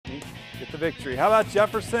get the victory. How about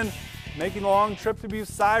Jefferson making the long trip to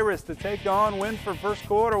Bucyrus to take on Wynford first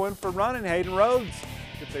quarter? Wynford running, Hayden Rhodes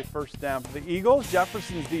gets a first down for the Eagles.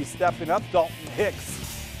 Jefferson's D stepping up, Dalton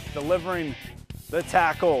Hicks delivering the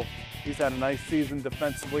tackle. He's had a nice season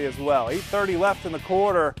defensively as well. 8:30 left in the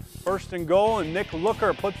quarter, first and goal, and Nick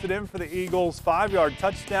Looker puts it in for the Eagles. 5-yard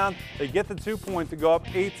touchdown. They get the 2-point to go up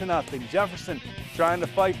 8-0. Jefferson trying to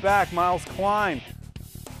fight back. Miles Klein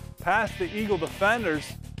past the Eagle defenders,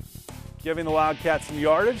 giving the Wildcats some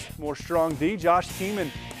yardage. More strong D. Josh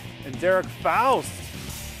Keeman and Derek Faust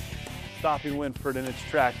stopping Wynford in its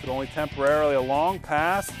tracks, but only temporarily. A long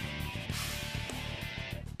pass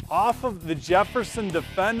off of the Jefferson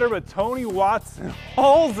defender, but Tony Watson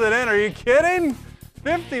hauls it in. Are you kidding?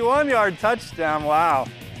 51-yard touchdown. Wow.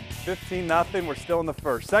 15-0. We're still in the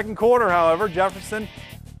first. Second quarter, however, Jefferson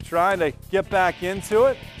trying to get back into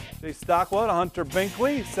it. Jay Stockwell to Hunter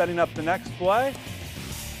Binkley, setting up the next play.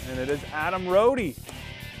 And it is Adam Rohde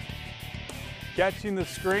catching the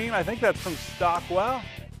screen. I think that's from Stockwell.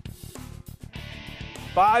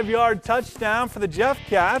 5-yard touchdown for the Jeff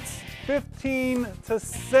Cats.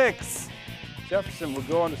 15-6. Jefferson will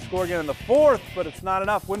go on to score again in the fourth, but it's not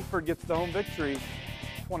enough. Wynford gets the home victory,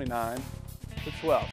 29-12.